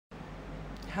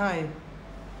Hi.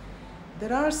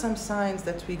 There are some signs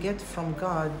that we get from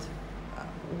God,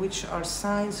 which are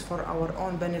signs for our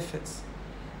own benefits,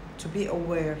 to be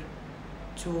aware,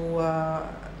 to, uh,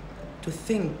 to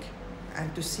think,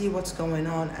 and to see what's going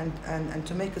on, and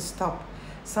to make a stop.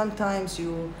 Sometimes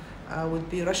you would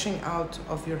be rushing out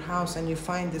of your house and you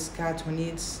find this cat who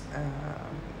needs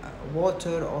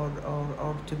water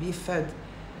or to be fed,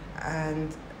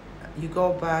 and you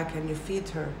go back and you feed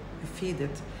her, you feed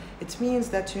it. It means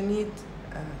that you need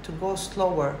to go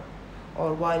slower,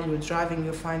 or while you're driving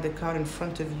you find a car in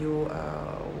front of you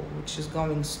which is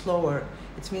going slower.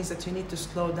 It means that you need to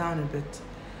slow down a bit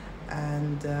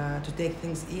and to take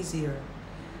things easier.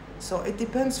 So it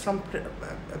depends from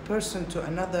a person to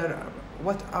another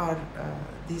what are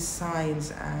these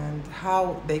signs and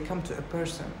how they come to a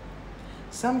person.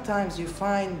 Sometimes you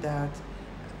find that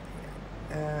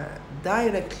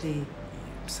directly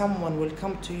someone will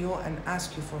come to you and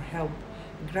ask you for help.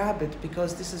 Grab it,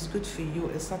 because this is good for you.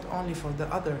 It's not only for the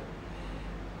other.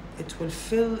 It will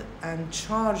fill and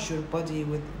charge your body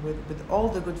with all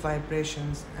the good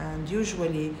vibrations, and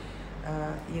usually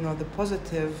the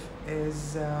positive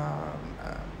is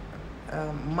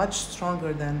much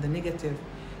stronger than the negative.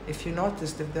 If you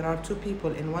noticed, if there are two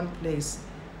people in one place,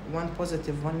 one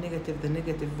positive, one negative, the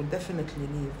negative will definitely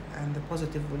leave and the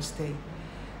positive will stay.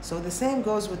 So the same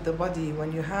goes with the body.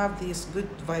 When you have these good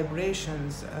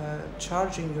vibrations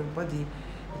charging your body,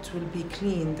 it will be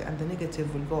cleaned and the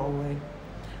negative will go away.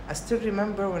 I still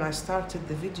remember when I started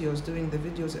doing the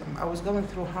videos, I was going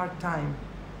through a hard time.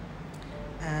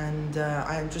 And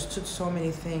I understood so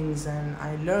many things and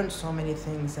I learned so many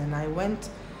things, and I went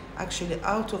actually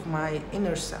out of my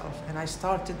inner self, and I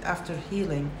started, after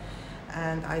healing,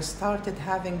 and I started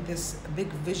having this big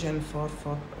vision for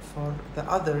the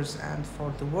others and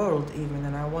for the world even,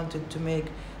 and I wanted to make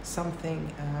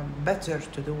something better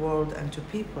to the world and to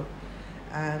people,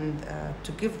 and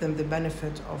to give them the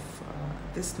benefit of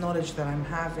this knowledge that I'm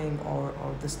having, or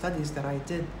the studies that I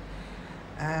did.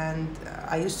 And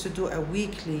I used to do a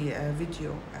weekly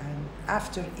video, and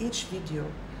after each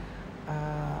video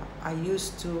I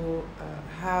used to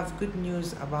have good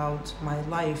news about my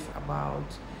life, about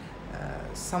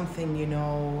something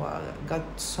got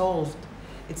solved.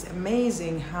 It's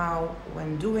amazing how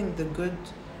when doing the good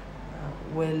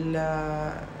will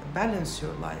balance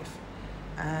your life,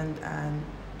 and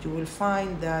you will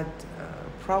find that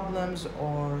problems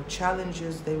or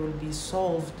challenges, they will be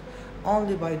solved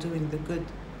only by doing the good.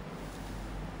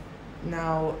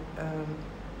 Now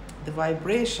the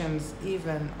vibrations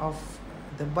even of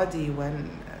the body,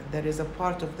 when there is a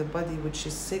part of the body which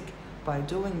is sick, by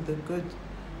doing the good,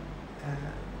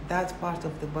 that part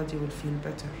of the body will feel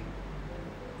better.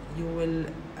 You will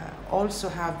also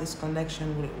have this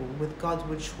connection with God,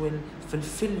 which will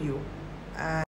fulfill you.